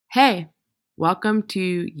Hey, welcome to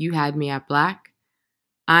You Had Me at Black.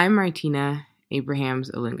 I'm Martina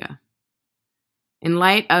Abrahams Olunga. In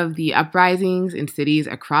light of the uprisings in cities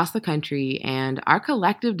across the country and our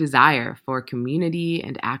collective desire for community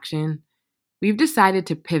and action, we've decided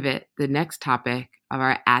to pivot the next topic of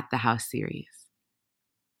our At the House series.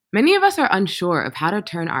 Many of us are unsure of how to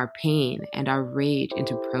turn our pain and our rage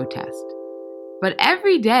into protest. But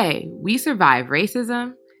every day we survive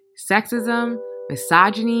racism, sexism,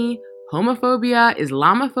 misogyny, homophobia,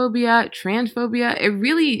 Islamophobia, transphobia. It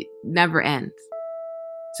really never ends.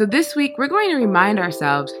 So this week we're going to remind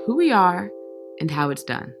ourselves who we are and how it's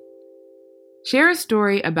done. Share a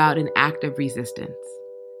story about an act of resistance,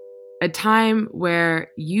 a time where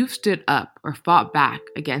you've stood up or fought back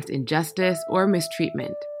against injustice or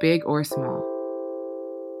mistreatment, big or small.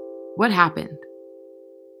 What happened?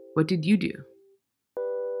 What did you do?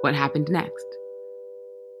 What happened next?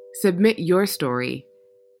 Submit your story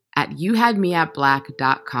at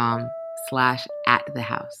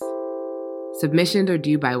youhadmeatblack.com/atthehouse. Submissions are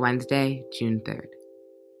due by Wednesday, June 3rd.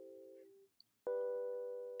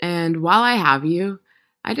 And while I have you,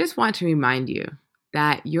 I just want to remind you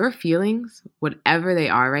that your feelings, whatever they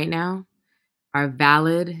are right now, are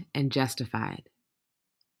valid and justified.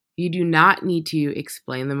 You do not need to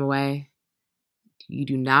explain them away. You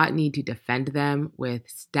do not need to defend them with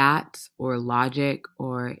stats or logic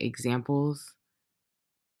or examples.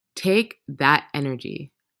 Take that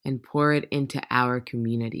energy and pour it into our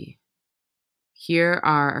community. Here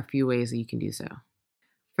are a few ways that you can do so.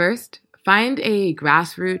 First, find a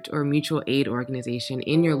grassroots or mutual aid organization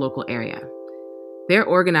in your local area. They're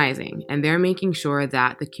organizing and they're making sure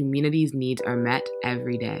that the community's needs are met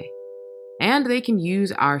every day. And they can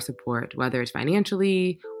use our support, whether it's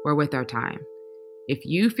financially or with our time. If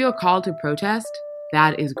you feel called to protest,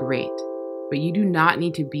 that is great. But you do not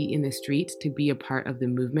need to be in the streets to be a part of the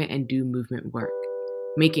movement and do movement work.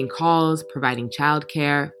 Making calls, providing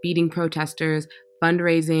childcare, feeding protesters,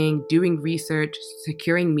 fundraising, doing research,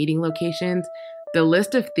 securing meeting locations, the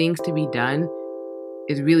list of things to be done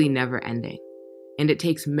is really never ending. And it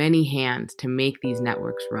takes many hands to make these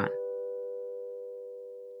networks run.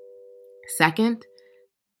 Second,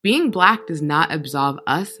 being Black does not absolve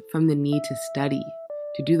us from the need to study,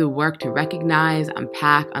 to do the work to recognize,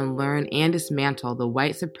 unpack, unlearn, and dismantle the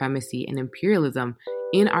white supremacy and imperialism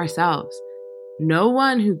in ourselves. No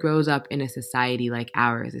one who grows up in a society like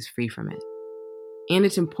ours is free from it. And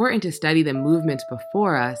it's important to study the movements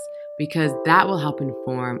before us because that will help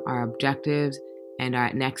inform our objectives and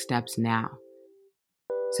our next steps now.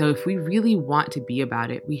 So if we really want to be about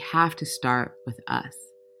it, we have to start with us.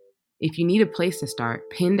 If you need a place to start,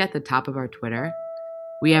 pinned at the top of our Twitter,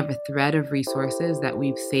 we have a thread of resources that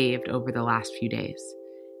we've saved over the last few days.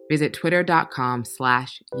 Visit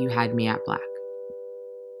twitter.com/youhadmeatblack.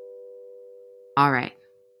 All right,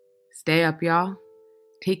 stay up, y'all.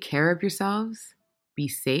 Take care of yourselves, be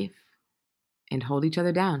safe, and hold each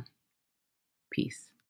other down. Peace.